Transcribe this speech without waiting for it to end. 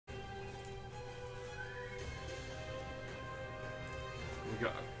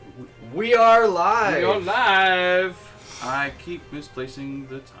We are live. We are live. I keep misplacing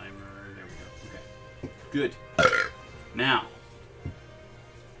the timer. There we go. Okay. Good. Now.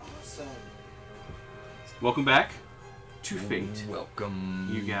 Awesome. Welcome back to Fate. Welcome,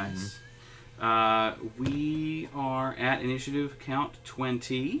 you guys. We are at initiative count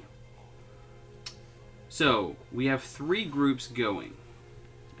 20. So, we have 3 groups going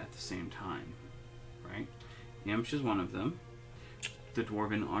at the same time, right? Yamsh is one of them. The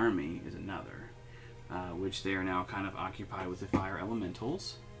Dwarven Army is another, which they are now kind of occupied with the fire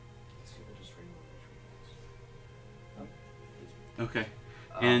elementals. Okay.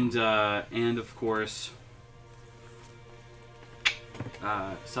 And of course,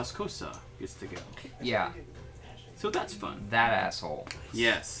 Saskosa gets to go. Yeah. So that's fun. That asshole.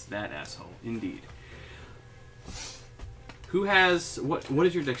 Yes, that asshole. Indeed. Who has... What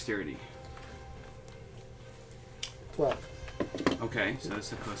is your dexterity? 12. Okay, so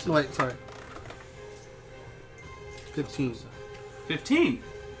that's Saskosa. No, wait, sorry. 15. 15!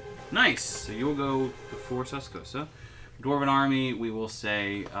 Nice! So you'll go before Saskosa. Dwarven Army, we will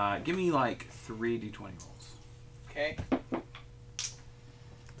say... give me like 3 d20 rolls. Okay.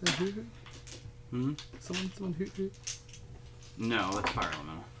 Hmm? Someone hoot hoot. No, that's fire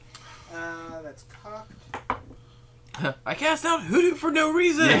elemental. That's cocked. I cast out Hoodoo for no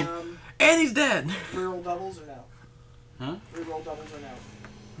reason, and he's dead. Reroll doubles or no? Huh? Reroll doubles or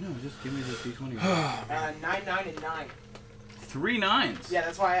no? No, just give me the d20. 9, 9, and 9. 3 9s? Yeah,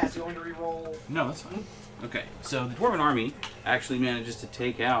 that's why I asked. You want me to reroll? No, that's fine. Okay, so the Dwarven Army actually manages to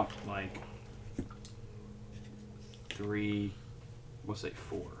take out, like, 3, we'll say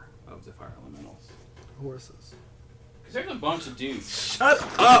 4 of the fire elementals. Horses. Because there's a bunch of dudes. Shut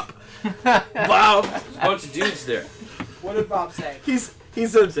up! Wow. There's a bunch of dudes there. What did Bob say? He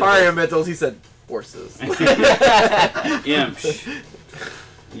said fire elementals. He said horses. Imsh,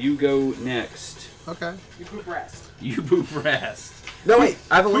 you go next. Okay. You poop rest. You poop rest. No, wait.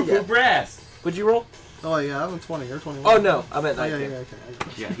 I haven't Poop looked yet. poop rest. What'd you roll? Oh, yeah, I'm 20. You're 21. Oh, no. I'm at 19. Yeah, okay.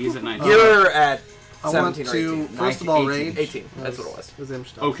 Yeah, he's at 19. You're at I want 17 or to, 18. first of all, 18. rage. 18. That's what it was. Is M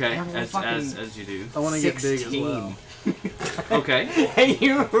stuff. Okay, Yeah, well, as fucking you do. I want to get big as well. Okay. Hey,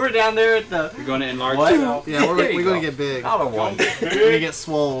 you were down there at the... You're going to enlarge What? yourself? Yeah, we're There you going go. to get big. Out of one. We're going to get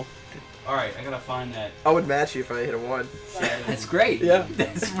swole. Alright, I gotta find that. I would match you if I hit a 1. That's great. Yeah.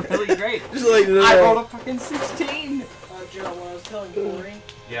 That's really great. Just like I rolled a fucking 16. Joe, what I was telling Corey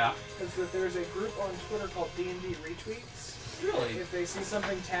Yeah. is that there's a group on Twitter called D&D Retweets. Really? If they see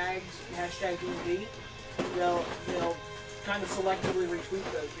something tagged hashtag D&D, they'll kind of selectively retweet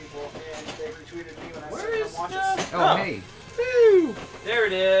those people, and they retweeted me when I said I'm watching. Oh, hey. Woo! There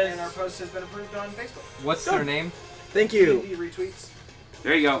it is. And our post has been approved on Facebook. What's their name? Thank you. D&D Retweets.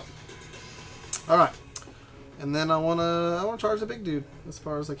 There you go. All right. And then I wanna charge the big dude as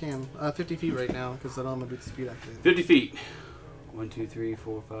far as I can. 50 feet right now because I don't have my big speed activated. 50 feet. 1, 2, 3,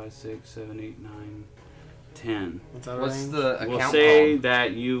 4, 5, 6, 7, 8, 9, 10. What's that What's range? the We'll account say called?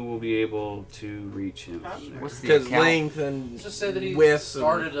 that you will be able to reach him. What's the Because account? length and Just say that he width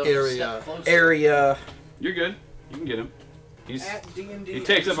started and a area. step closer. Area. You're good. You can get him. He's, At D&D. he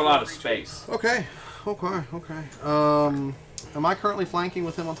takes up a lot of Retweets. space. Okay. Am I currently flanking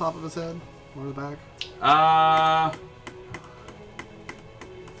with him on top of his head or the back?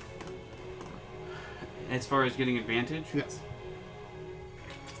 As far as getting advantage, Yes.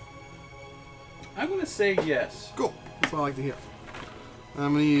 I'm gonna say yes. Cool. That's what I like to hear.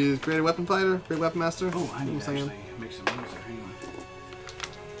 I'm gonna use Greater Weapon Fighter, Great Weapon Master. Oh, I need to Second. actually make some moves there. Hang on.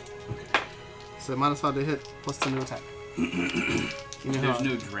 So -5 to hit, plus 10 to attack. You know There's how-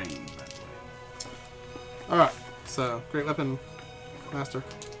 no drain, by the way. Alright, so Great Weapon Master.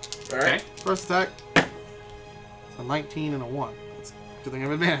 Alright. First attack. It's a 19 and a 1. That's a good thing I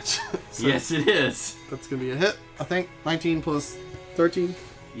have advantage. So Yes, it is. That's gonna be a hit, I think. 19 plus 13,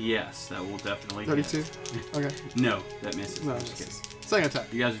 Yes, that will definitely 32. hit. Okay. No, that misses. No, I'm just misses. kidding. Second attack.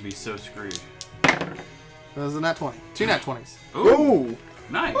 You guys would be so screwed. That was a nat 20. 2 nat 20s. Ooh!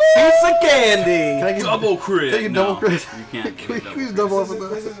 Nice. Piece of candy! Can I get Double crit. Can I get No, double crit? You can't. Can we get please crit. double up with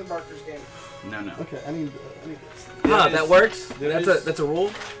This that? isn't Barker's game. No, no. Okay, I need this. Huh, that works? There That's a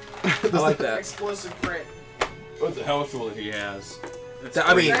rule? I like that. Explosive crit. What's the health roll that he has?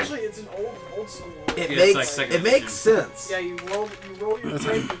 I mean- It's an old school rule. It Yeah, makes it's like second it makes sense. Yeah, you roll your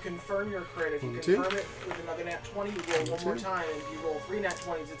crit, you confirm your crit. If you 1, 2. confirm it with another nat 20, you roll one more 2. time. And if you roll 3 nat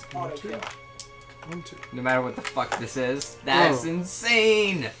 20s, it's auto 2. kill. 1, 2. No matter what the fuck this is, that's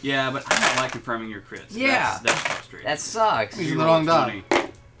insane. Yeah, but I don't like confirming your crits. Yeah. That's frustrating. That sucks. Using You the roll wrong die.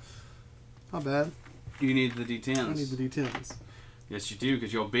 20. Not bad. You need the D10s. I need the D10s. Yes, you do,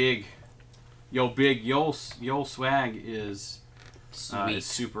 because your swag is Sweet. is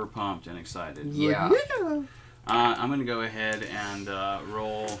super pumped and excited. Yeah. I'm going to go ahead and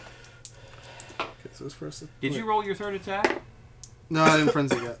roll. Okay, so it's first. Did you roll your third attack? No, I didn't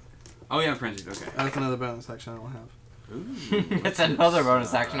frenzy yet. Oh, yeah, frenzied. Okay. That's another bonus action I don't have. Ooh, That's another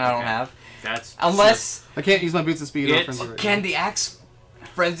bonus action I don't have. That's Unless I can't use my boots of speed or frenzy right can now. the axe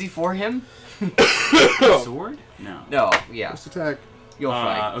frenzy for him? sword? No. No. Yeah. First attack. You'll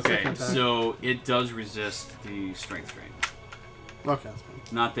fight. Okay, Second attack. so it does resist the strength drain. Okay, that's fine.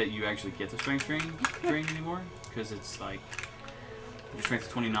 Not that you actually get the strength drain anymore, because it's like your strength is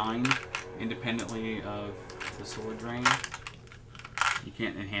 29, independently of the sword drain. You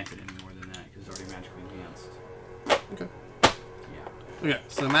can't enhance it any more than that because it's already magically enhanced. Okay. Yeah. Okay,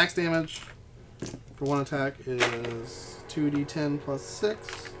 so max damage for one attack is 2d10 plus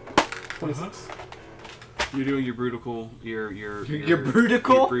 6. 26. You're doing your brutical, your Your brutical?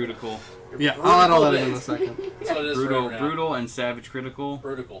 Your brutical. Yeah, I'll add all that in a second. That's what it is for right now. Brutal and savage critical.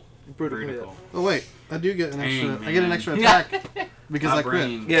 Vertical. Brutical. Oh wait, I do get an extra. Dang, I get an man. extra attack because Not I crit.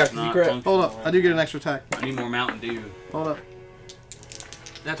 brain, Yeah, 'cause you not crit. functional. Hold up, I do get an extra attack. I need more Mountain Dew. Hold up.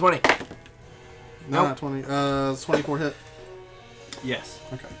 Nat 20. No, Nope. not 20. It's 24 hit. Yes.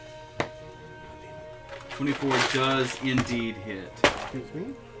 Okay. 24 does indeed hit. Excuse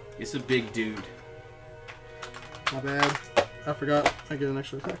me. It's a big dude. My bad. I forgot. I get an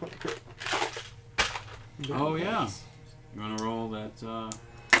extra attack when I crit. Oh yeah. You want to roll that?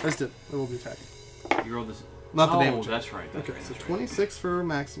 I just did. It will be attacking. You roll this. Not the oh, damage. that's right. That's Okay, right, so that's 26 for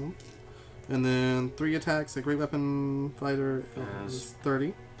maximum. And then 3 attacks. A great weapon fighter As- is 30.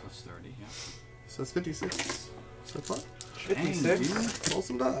 right. Plus 30. Yeah. So that's 56 so far. Dang, 56. dude. Roll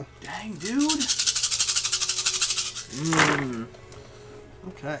some die. Dang, dude.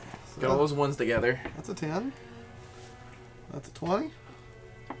 Okay. So Get all those ones together. that's a 10. That's a 20.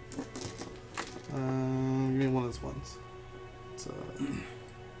 Give me one of those ones. It's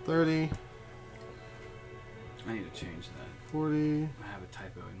 30, I need to change that. 40. I have a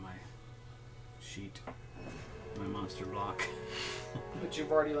typo in my sheet. My monster block. But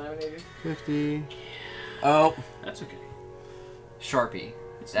you've already laminated. 50. Oh, That's okay. Sharpie.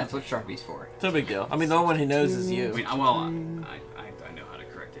 That's what Sharpie's for. it's no big deal. I mean, the only one he knows is I you. mean, well, I know how to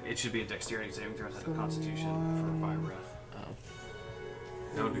correct it. It should be a dexterity saving throw instead of constitution for fire breath.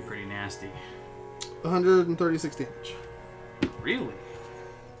 Oh. That would be pretty nasty. 136 damage. Really?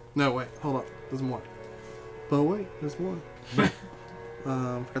 No, wait. Hold up. There's more. But wait, there's more. Forgot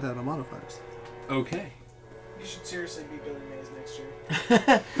to add the modifiers. Okay. You should seriously be Billy Mays next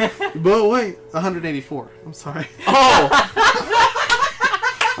year. But wait, 184. I'm sorry. Oh!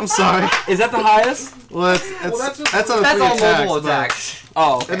 I'm sorry. Is that the highest? Well, that's what- that's on That's three all attacks, mobile but attacks.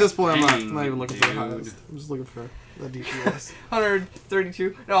 Oh, okay. At this point, I'm Dang, not even looking for the dude. highest. I'm just looking for the DPS.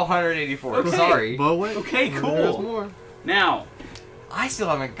 132. No, 184. Okay. Sorry. But wait. Okay, There's cool. more. Now, I still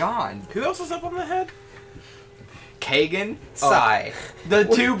haven't gone. Who else is up on the head? Kagan, Sai. The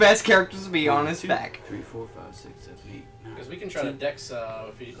two best characters to be on his back. 3, 4, 5, 6, 7, 8, 9. Because we can try to dex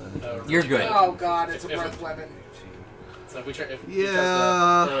if he, You're good. Oh god, it's a If- breath weapon. So if we try, if Yeah. he tries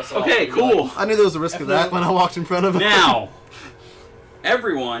to throw us off, Okay, we'd be cool. like, I knew there was a risk of that when I walked in front of him. Now,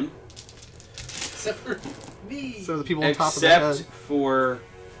 everyone, except for me. So the people on top of the except head. for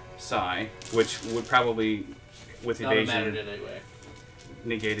Sai, which would probably, with Not have mattered evasion, anyway.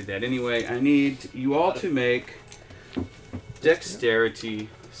 negated that anyway. I need you all to make dexterity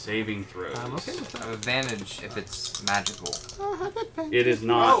saving throws. I'm okay with I that. have advantage if it's magical. It is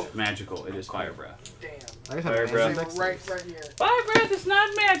not Oh. magical. It is fire breath. Damn. I just Fire have breath. amazing Right here. Fire breath is not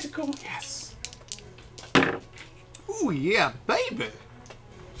magical. Yes. Ooh, yeah, baby.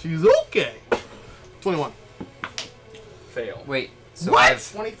 She's okay. 21. Fail. Wait. So What?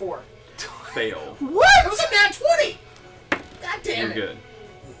 I've- 24. Fail. What? It was a nat 20! God damn You're it. good.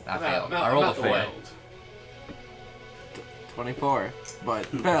 I I'm failed. out- I I'm rolled a out the way. fail. Failed. 24. But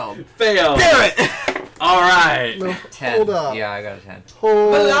failed. Failed. Damn it! All right. No, 10. hold up. Yeah, I got a 10.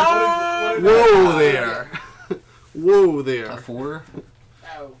 Hold Whoa Oh, there. Whoa A there. 4?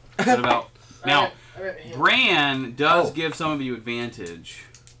 Oh. Is that about now? Alright, yeah. Bran does Oh. give some of you advantage.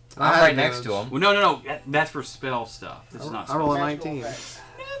 I I'm have right next to advantage. him. Well, no. That's for spell stuff. This is not I roll spell a stuff. 19.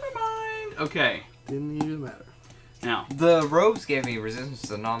 Never mind. Okay. Didn't even matter. Now, The robes gave me resistance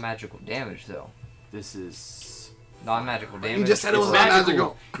to non-magical damage, though. this is Non-magical damage. You just said it it's was not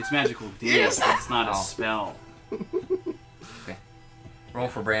magical. It's magical damage. It's not a Oh. spell. Roll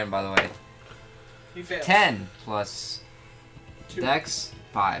for Bran, by the way. He failed. 10 plus 2. Dex,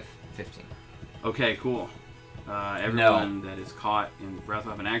 5. 15. Okay, cool. Everyone that is caught in the breath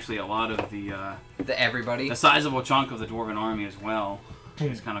weapon, actually a lot of Everybody? the sizable chunk of the dwarven army as well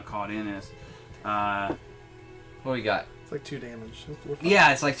is kind of caught in this. What do we got? It's like 2 damage. We're fine.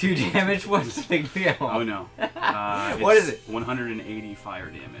 Yeah, it's like 2 damage. What's the big deal? Oh no. What is it? 180 fire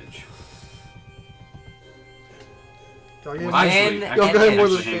damage. Go ahead. Actually, And- Go actually, ahead more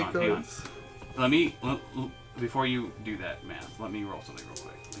than hang on, hang on. cards. Before you do that, math, let me roll something real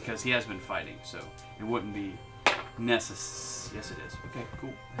quick. Because he has been fighting, so it wouldn't be necessary. Yes, it is. Okay,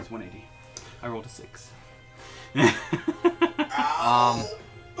 cool. It's 180. I rolled a 6.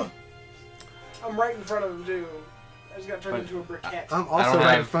 I'm right in front of him, too. I just got turned into a briquette. I'm I also don't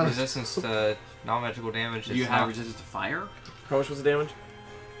right in have front of resistance to non-magical damage. Do you It's have not- resistance to fire? How much was the damage?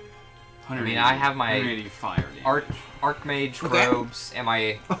 I mean, I have my 180 fire damage. Archmage Okay. robes and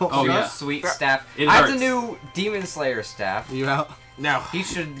my Oh, yeah. sweet staff. It I have the hurts. new Demon Slayer staff. You out? No. He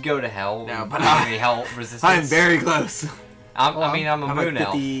should go to hell. No, and but give me hell resistance. I'm very close. I'm a I'm moon like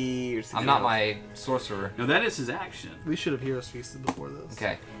elf. 50 or 60 I'm not now. my sorcerer. No, that is his action. We should have Heroes Feasted before this.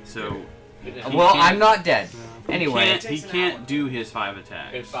 Okay. So We did- He Well, can't- I'm not dead. Yeah. Anyway, he can't do his 5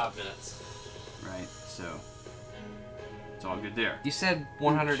 attacks. in 5 minutes. Right, so it's all good there. you said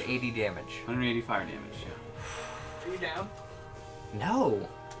 180 damage. 180 fire damage, yeah. Are you down? No.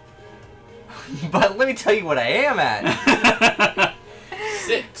 But let me tell you what I am at.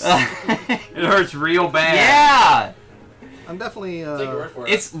 6. It hurts real bad. Yeah. I'm definitely. Take your word for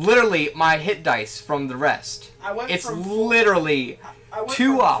it. It's literally my hit dice from the rest. I went It's from full, literally I went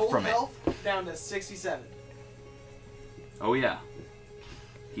 2 from off full from it. health down to 67. Oh yeah.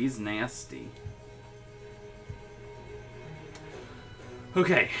 He's nasty.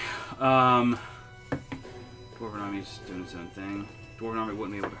 Okay. Dwarven Army's doing its own thing. Dwarven Army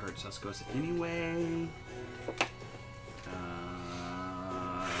wouldn't be able to hurt Suscos anyway.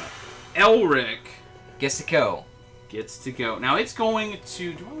 Elric gets to go. gets to go. Now it's going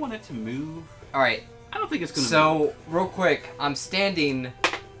to. Do I want it to move? All right. I don't think it's going to So move. real quick, I'm standing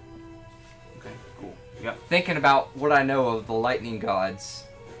Okay, cool. Yep. thinking about what I know of the lightning gods.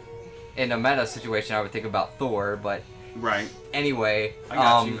 In a meta situation, I would think about Thor, but Right. anyway. I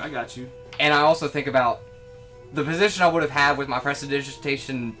got you. I got you. And I also think about the position I would have had with my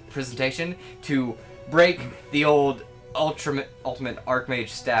presentation to break the old ultimate Archmage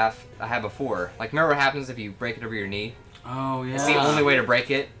staff I had before. Like, remember what happens if you break it over your knee? Oh yeah. It's the only way to break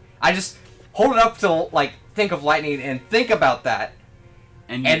it. I just hold it up to, like, think of lightning and think about that,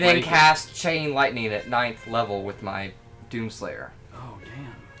 And and then break it. cast Chain Lightning at 9th level with my Doomslayer Oh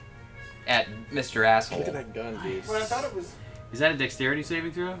damn. at Mr. Asshole. Look at that gun, dude. But I thought it was. Is that a dexterity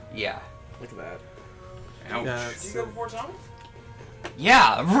saving throw? Yeah. Look at that. Ouch. Yeah, Did it's, you go before Tommy?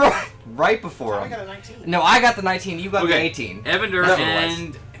 Yeah, right before Tommy him. got a 19. No, I got the 19, you got the Okay. 18. Evendur Nevertheless.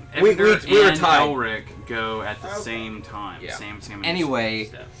 and We were and tied. Elric go at the Okay. same time. Yeah. Same Anyway.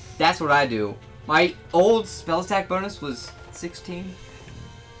 step. That's what I do. My old spell attack bonus was 16,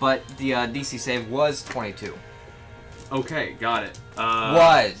 but the DC save was 22. Okay, got it.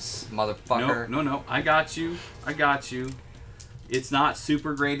 Was, motherfucker. No. I got you. It's not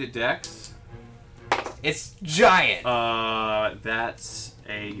super great at dex. It's giant. That's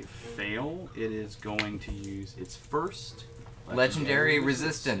a fail. It is going to use its first Legendary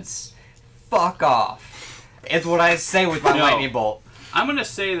resistance. Fuck off. It's what I say with my No. lightning bolt. I'm gonna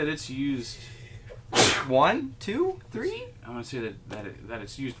say that it's used. 1, 2, 3? I'm gonna say that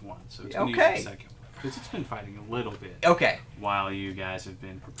it's used once, so it's gonna Okay. use the second one because it's been fighting a little bit Okay. while you guys have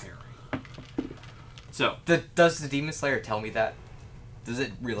been preparing. So Does the Demon Slayer tell me that? Does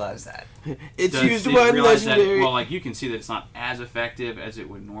it realize that? It's does used it one realize that- legendary. well, like you can see that it's not as effective as it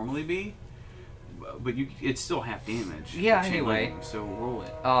would normally be, but it's still half damage. Yeah, with chain anyway. lightning, so roll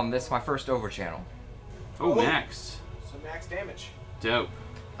it. That's my first over channel. Oh, Oh. max. So max damage. Dope.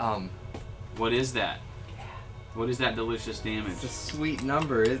 Um, What is that? What is that delicious damage? it's a sweet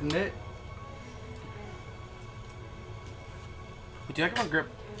number, isn't it? Do I get my grip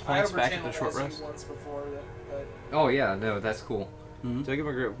I points back at the overchanneled short SU rest? once before, but Oh yeah, no, that's cool. Mhm. Do I get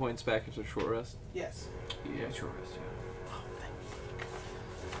my grip points back at the short rest? yes. Yeah, sure is.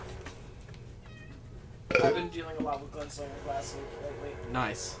 I've been dealing a lot with Gunslinger lately.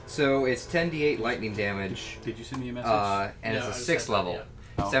 Nice. So it's 10d8 lightning damage, Did you send me a message? and No, it's I a just 6th said level. that,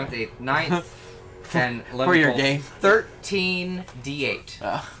 Oh. 7th, 8th, 9th, 10, 11, For your 12, game. 13d8.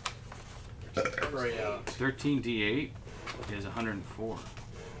 yeah. Right, 13d8 is 104.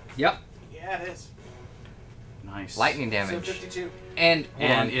 Yep, Yeah, it is. Nice. lightning So damage. 52. And, hold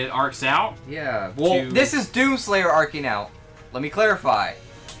And on. it arcs out. Yeah, well, to- this is Doomslayer arcing out. Let me clarify.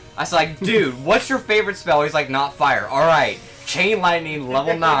 I was like, dude, what's your favorite spell? He's like, not fire. Alright, Chain Lightning,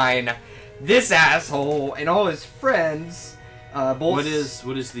 level 9. This asshole and all his friends, both... What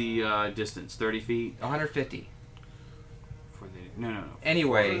is the distance? 30 feet 150. for the no. For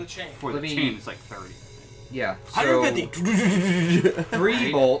Anyway, the chain. For Let the me- chain, it's like 30. Yeah. So 150.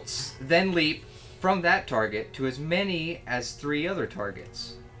 3 bolts then leap from that target to as many as 3 other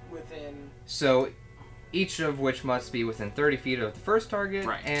targets. Within. So each of which must be within 30 feet of the first target,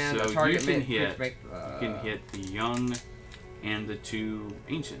 Right. and So a target you can may- hit. make, You can hit the young and the 2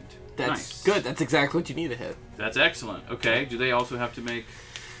 ancient. That's Nice. good. That's exactly what you need to hit. That's excellent. Okay. Do they also have to make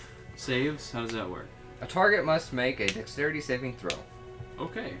saves? How does that work? A target must make a dexterity saving throw.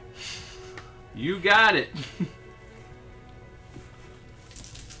 Okay. You got it.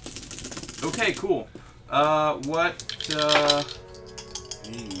 Okay, cool. Okay.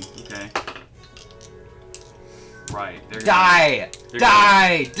 Right. They're Die! they're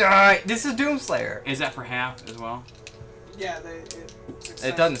Die! Die! This is Doomslayer. Is that for half as well? Yeah,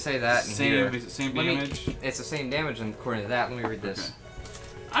 It doesn't say that in Same. here. Is it same Let me- damage? It's the same damage according to that. Let me read this. Okay.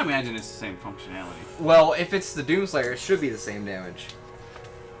 I imagine it's the same functionality. Well, if it's the Doomslayer, it should be the same damage.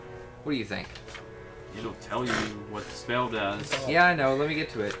 What do you think? It'll tell you what the spell does. Yeah, I know. Let me get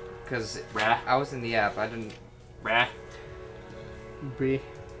to it. Because Rah. I was in the app. I didn't... Rah. Bree.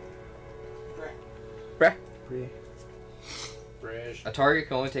 Right. Bree. Brash. A target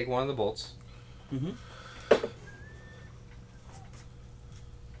can only take 1 of the bolts.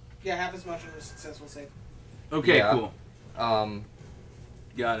 Yeah, half as much as a successful save. Okay, Yeah. cool.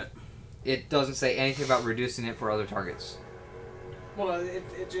 Got it. It doesn't say anything about reducing it for other targets. Well,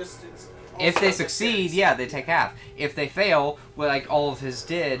 it's. If also they succeed, yeah, they take half. If they fail, well, like all of his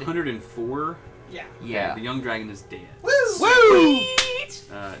did, 104. Yeah. yeah. The young dragon is dead. Woo!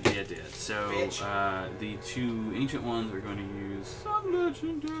 Yeah, dead. So the 2 ancient ones are going to use some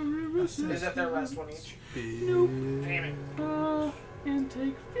legendary resistance. Is that their last one each? Nope. Damn it. And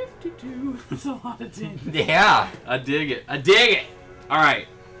take 52. That's a lot of damage. Yeah. I dig it. I dig it. All right.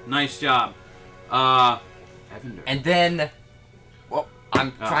 Nice job. Evendur. And then, well,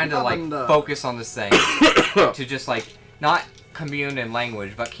 I'm trying to like Evendur. focus on this thing to just like not commune in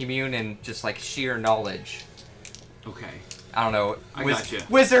language, but commune in just like sheer knowledge. Okay. I don't know. I gotcha.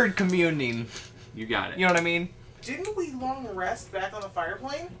 Wizard communing. You got it. You know what I mean? Didn't we long rest back on the fire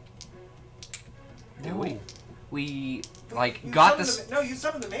plane? Did we? We like You got summoned this. No, you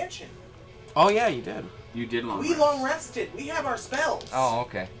summoned the mansion. Oh yeah, you did. You did long We rest. long rested. We have our spells. Oh,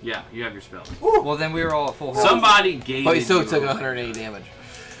 okay. Yeah, you have your spell. Well, then we were all at full health. Somebody gave But you still you took a- 180 damage.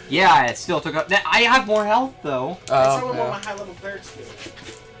 Yeah, it still took up. I have more health though. I summoned one yeah. of my high level clerics did.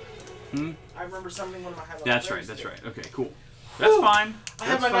 Hmm? I remember summoning one of my high level That's clerics right. That's did. right. Okay, cool. That's fine. I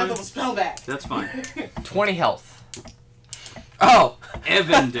have my That's 9th fine. level spell back. That's fine. 20 health. Oh,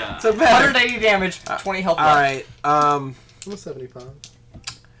 Evendur. so better. 180 damage. 20 health. All left. right. I'm a 75.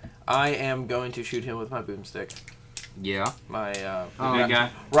 I am going to shoot him with my boomstick. Yeah. My The big guy.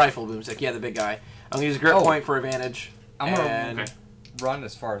 rifle boomstick. Yeah, the big guy. I'm gonna use a grip Oh. point for advantage. I'm gonna and, Okay. run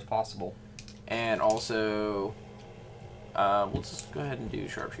as far as possible. and also, we'll just go ahead and do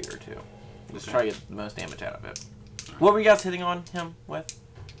sharpshooter too. Just Okay. try to get the most damage out of it. What were you guys hitting on him with?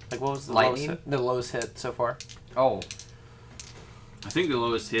 Like, what was the lowest Lightning? hit, the lowest hit so far? Oh, I think the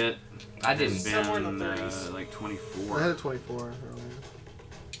lowest hit I has didn't. Somewhere in the been 30s. like I 24. had a 24 earlier.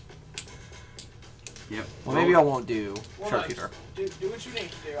 Yep. Well, maybe I won't do Well, sharpshooter. Do what you need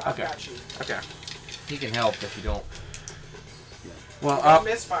to do. I've Okay. got you. Okay. He can help if you don't. Well, If I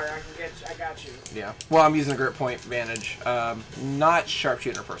misfire, I got you. yeah. Well, I'm using a grip point advantage. Not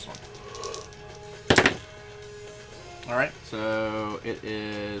sharpshooter first one. All right. So it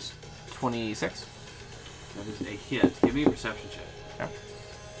is 26. That is a hit. Give me a perception check.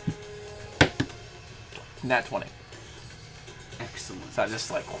 Nat 20. Excellent. So I just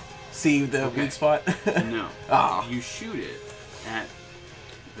like see the Okay. weak spot. No. Ah. You shoot it at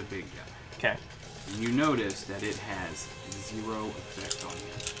the big guy. Okay. And you notice that it has 0 effect on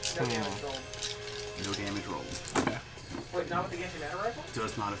you. No damage roll. No damage rolled. Okay. Wait, not with the anti-matter rifle?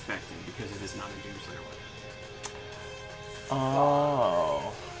 Does not affect him because it is not a Doomslayer weapon.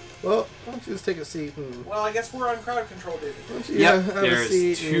 Oh. Well, why don't you just take a seat and... Well, I guess we're on crowd control duty. Why don't you Yep, have a there's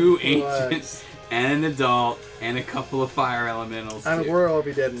seat 2 and relax? ancients and an adult and a couple of fire elementals. And too. we'll all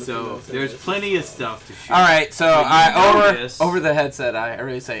be dead in a few So minutes there's anyways. plenty of stuff to shoot. All right. So But you I notice- over the headset. I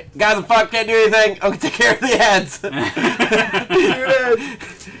really say, guys, I'm fucked. Can't do anything. I'm gonna take care of the heads.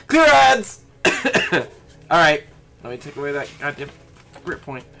 Clear heads. All right. Let me take away that goddamn grip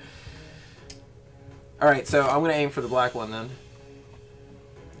point. All right. So I'm gonna aim for the black one then.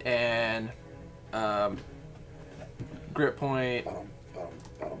 And grip point.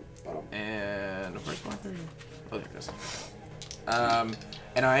 And where's my version? Oh, there it is.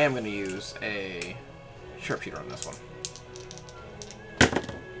 And I am going to use a sharpshooter on this one.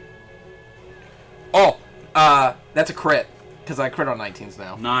 Oh, that's a crit. because I crit on 19s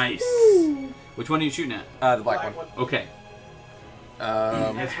now. Nice. Which one are you shooting at? The black one. Okay.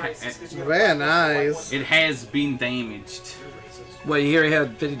 That's racist, 'cause you have Very black ones and white nice. ones. It has been damaged. Well, you already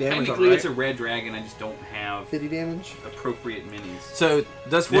had 50 damage on Technically, it, right? it's a red dragon. I just don't have 50 damage. appropriate minis. So,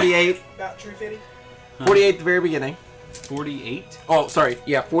 does 48... About true 50? 48 at the very beginning. 48? Oh, sorry.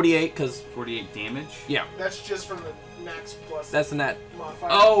 Yeah, 48, because... 48 damage? Yeah, That's just from the max plus that's the net. modifier.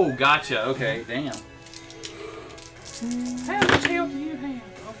 Oh, gotcha. Okay, damn. How much health do you have?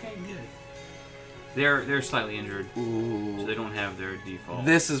 Okay, good. They're slightly injured, Ooh. so they don't have their default.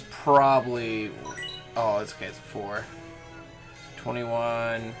 This is probably... Oh, it's okay. It's a 4.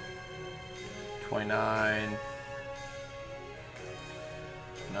 21... 29...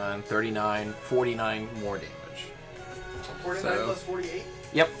 39, 49 more damage. 49 so- plus 48?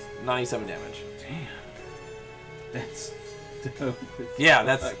 Yep, 97 damage. Damn. That's dope. Yeah,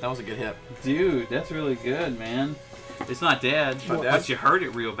 that was a good hit. Dude, that's really good, man. It's not dead, Not dead. but you hurt it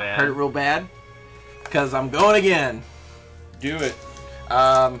real bad. Hurt it real bad. Because I'm going again. Do it.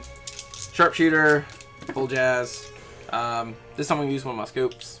 Sharpshooter, full jazz. This time I'm going to use one of my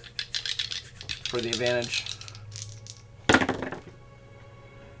scopes for the advantage.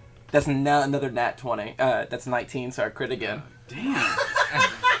 That's another nat 20. That's 19, so I crit again. Damn.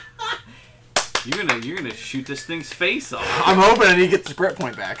 You're gonna shoot this thing's face off. I'm hoping he gets the grit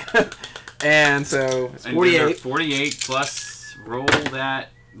point back. And so it's And then they're 48. 48 plus roll that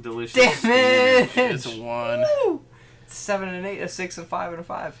delicious. Damn it! It's a 1. Woo! 7 and 8, a 6 and 5 and a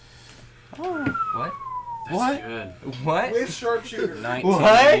 5. Oh. What? That's What? good. What? With sharpshooter. 19.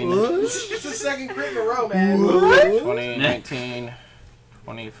 What? It's the second crit in a row, man. 20, 19,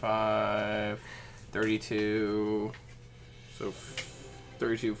 25, 32. So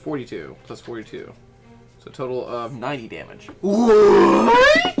 32, 42 plus 42. So a total of 90 damage.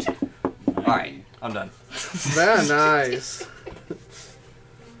 What? Alright, I'm done. Very nice.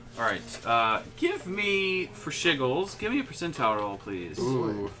 All right. Give me for shiggles. Give me a percentile roll, please.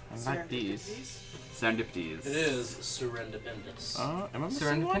 Ooh, I like these. Serendipities. It is Serendipitous. Am I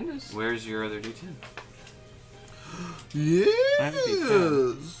missing one? Serendipitous? Where's your other D10?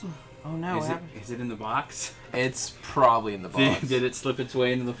 Yes. Oh no, Is it in the box? it's probably in the box. Did it slip its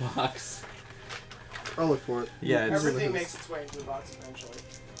way into the box? I'll look for it. Yeah, it's, Everything makes its way into the box eventually.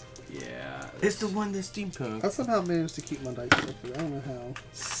 Yeah. it's the one that's steampunk. I somehow managed to keep my dice up there. I don't know how.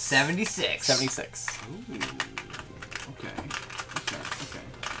 76. 76. Ooh. Okay.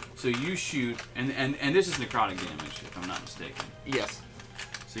 So you shoot, and this is necrotic damage, if I'm not mistaken. Yes.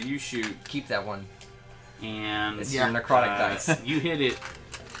 So you shoot, Keep that one. and It's your necrotic dice. You hit it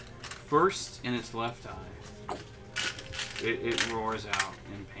first in its left eye. It roars out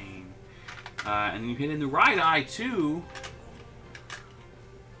in pain, and you hit in the right eye too,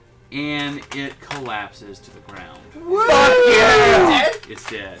 and it collapses to the ground. Fuck yeah! It's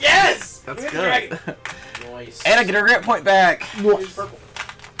dead. Yes! That's Good good. Nice. And I get a grit point back. It's purple.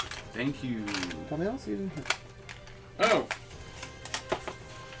 Thank you. What else you didn't hit? Oh.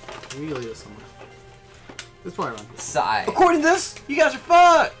 We leave it somewhere. It's probably around here. Sigh. According to this, you guys are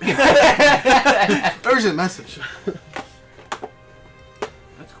fucked. Urgent message.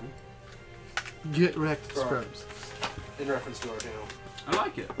 That's cool. Get wrecked, Right. Scrubs. In reference to our channel. I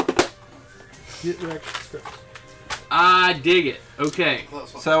like it. Get wrecked, Scrubs. I dig it. Okay.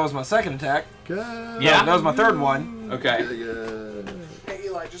 Close one. So that was my second attack. Go. Yeah. No, that was my third one. Okay. Hey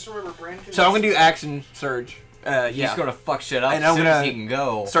Eli, just remember Brandon. So I'm gonna do action surge. He's Yeah. gonna fuck shit up And as I'm soon as gonna he can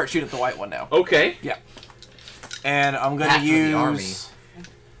go. Start shooting at the white one now. Okay. And I'm gonna Half of the use army.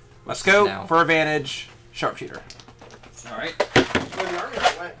 my scope Now. for advantage. Sharpshooter. All right.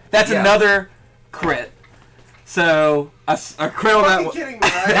 That's Yeah. another crit. So I crit on that Fucking one. kidding me,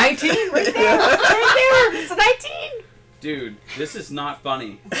 right? 19 right there! Right there! It's a 19! Dude, this is not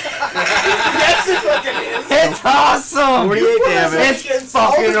funny. Yes, it fucking is. It's awesome! 48 damage. It's Against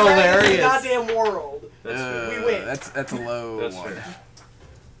all fucking the dragons in the hilarious. goddamn world. That's fair. We win. That's a low That's one.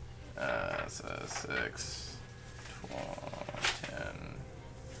 fair. So 6, 12, 10,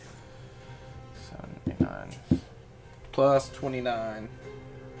 79, plus 29.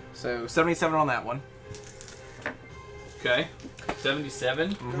 So 77 on that one. Okay.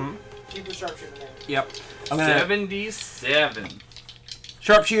 77. Mm-hmm. Keep the sharpshooter there. Yep. I'm gonna 77.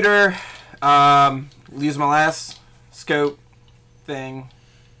 sharpshooter. Use my last scope thing.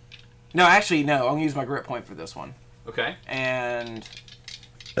 No, actually, no. I'm gonna use my grit point for this one. Okay. And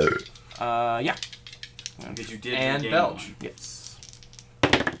yeah. Because you did And gain belch. one. Yes.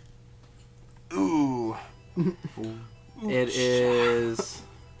 Ooh. It is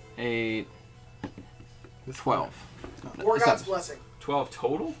a 12. War It's God's not- Blessing. 12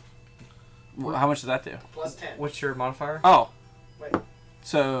 total? How much does that do? Plus 10. What's your modifier? Oh,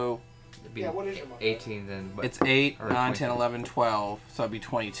 So It'd be Yeah, what is your modifier? 18 then. But it's 8, or 9, 10, 22. 11, 12. So it'd be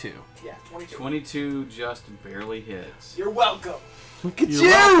 22. Yeah, 22. 22 just barely hits. You're welcome. Look at You're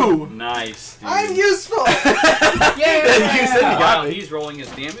you! Nice, dude. I'm useful. You said you got While me. he's rolling his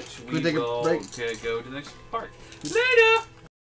damage, we we take a will break? go to the next part. Later!